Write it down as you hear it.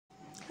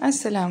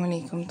अस्सलाम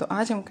वालेकुम। तो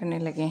आज हम करने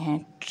लगे हैं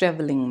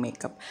ट्रैवलिंग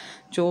मेकअप,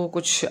 जो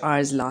कुछ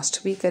आवर्स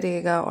लास्ट भी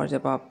करेगा और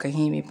जब आप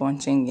कहीं भी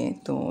पहुंचेंगे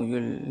तो यू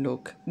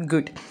लुक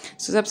गुड।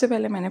 सो सबसे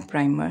पहले मैंने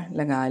प्राइमर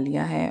लगा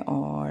लिया है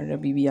और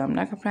बीबी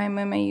आमना का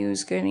प्राइमर मैं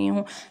यूज़ कर रही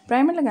हूँ।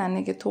 प्राइमर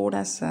लगाने के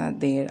थोड़ा सा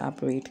देर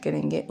आप वेट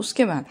करेंगे,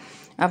 उसके बाद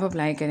आप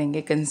अप्लाई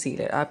करेंगे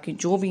कंसीलर। आपकी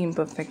जो भी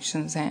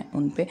इम्परफेक्शंस हैं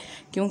उन पे,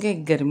 क्योंकि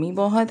गर्मी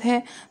बहुत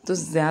है तो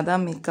ज़्यादा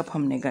मेकअप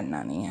हमने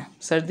करना नहीं है।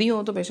 सर्दी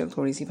हो तो बेशक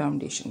थोड़ी सी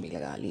फाउंडेशन भी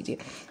लगा लीजिए,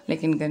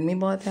 लेकिन गर्मी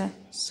बहुत है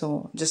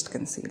सो जस्ट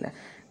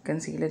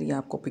कंसीलर ही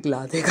आपको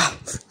पिघला देगा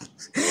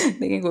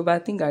लेकिन कोई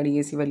बात नहीं, गाड़ी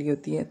एसी वाली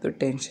होती है तो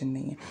टेंशन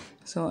नहीं है।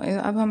 सो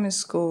अब हम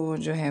इसको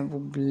जो है वो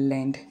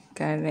ब्लेंड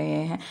कर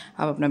रहे हैं।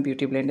 आप अपना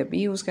ब्यूटी ब्लेंडर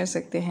भी यूज़ कर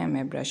सकते हैं,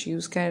 मैं ब्रश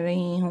यूज़ कर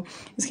रही हूँ।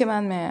 इसके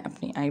बाद मैं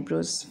अपनी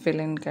आईब्रोज़ फिल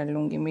इन कर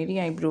लूँगी। मेरी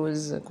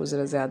आईब्रोज़ को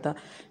ज़रा ज़्यादा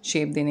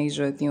शेप देने की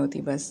ज़रूरत नहीं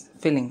होती, बस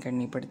फिलिंग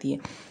करनी पड़ती है।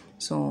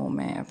 सो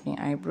मैं अपनी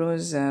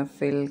आईब्रोज़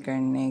फिल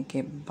करने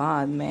के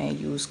बाद मैं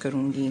यूज़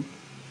करूँगी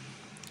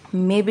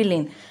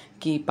मेबेलिन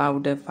की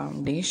पाउडर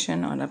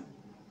फाउंडेशन और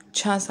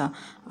अच्छा सा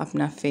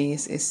अपना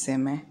फेस इससे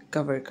मैं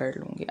कवर कर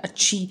लूँगी।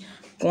 अच्छी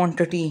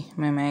क्वांटिटी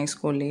में मैं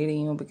इसको ले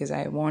रही हूँ because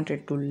I want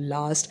it to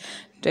last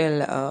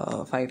till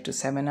 5 to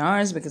 7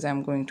 hours because I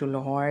am going to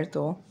Lahore,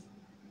 तो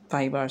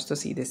 5 hours तो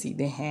सीधे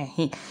सीधे हैं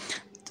ही।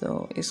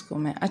 तो इसको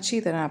मैं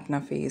अच्छी तरह अपना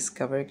फेस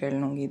कवर कर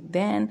लूँगी।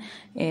 Then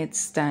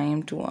it's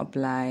time to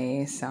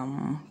apply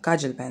some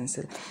Kajal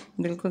pencil.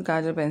 बिल्कुल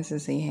काजल पेंसिल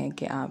से ही है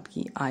कि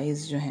आपकी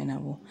आइज़ जो है ना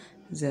वो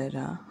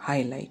ज़रा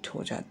हाईलाइट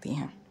हो जाती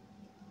हैं।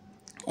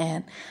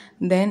 And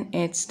then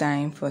it's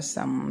time for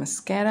some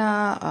mascara.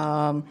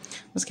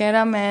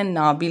 Mascara मैं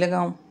ना भी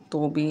लगाऊं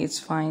तो भी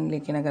इट्स फाइन,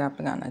 लेकिन अगर आप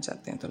लगाना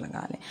चाहते हैं तो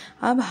लगा लें।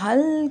 अब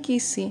हल्की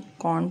सी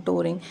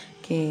कॉन्टोरिंग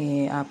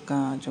के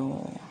आपका जो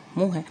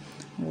मुंह है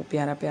वो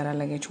प्यारा प्यारा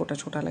लगे, छोटा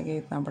छोटा लगे,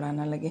 इतना बड़ा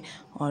ना लगे,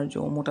 और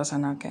जो मोटा सा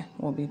नाक है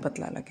वो भी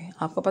पतला लगे।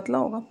 आपका पतला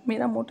होगा,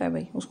 मेरा मोटा है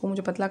भाई, उसको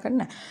मुझे पतला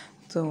करना है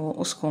तो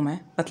उसको मैं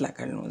पतला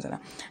कर लूँ ज़रा।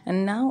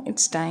 And now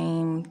it's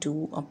time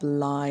to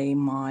apply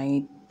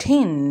my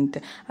tint.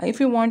 If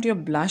you want your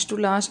blush to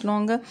last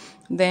longer,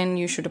 then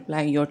you should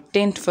apply your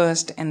tint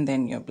first and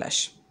then your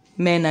blush.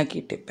 मैना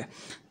की टिप है।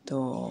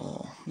 तो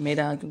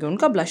मेरा, क्योंकि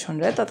उनका ब्लश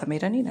ऑन रहता था,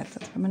 मेरा नहीं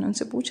रहता था, मैंने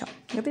उनसे पूछा,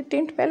 कहते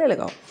टिंट पहले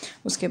लगाओ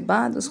उसके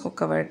बाद उसको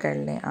कवर कर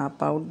लें आप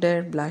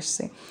पाउडर ब्लश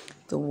से,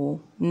 तो वो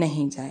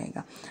नहीं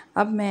जाएगा।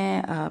 अब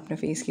मैं अपने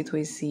फेस की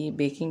थोड़ी सी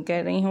बेकिंग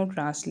कर रही हूँ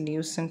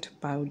ट्रांसल्यूसेंट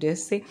पाउडर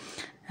से,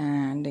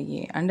 एंड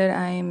ये अंडर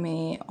आई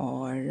में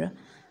और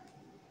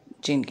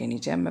चिन के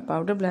नीचे। अब मैं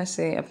पाउडर ब्लश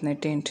से अपने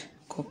टिंट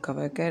को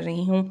कवर कर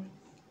रही हूँ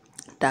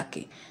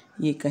ताकि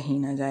ये कहीं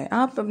ना जाए।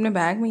 आप अपने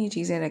बैग में ये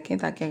चीज़ें रखें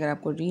ताकि अगर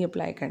आपको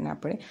रीअप्लाई करना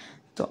पड़े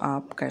तो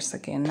आप कर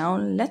सकें। Now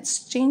let's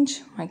change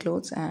my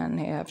clothes and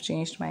I have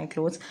changed my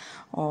clothes,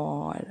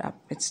 और अब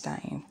इट्स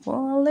टाइम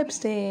फॉर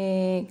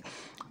लिपस्टिक।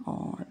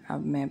 और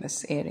अब मैं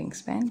बस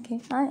इयररिंग्स पहन के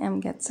I am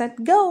get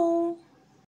set go.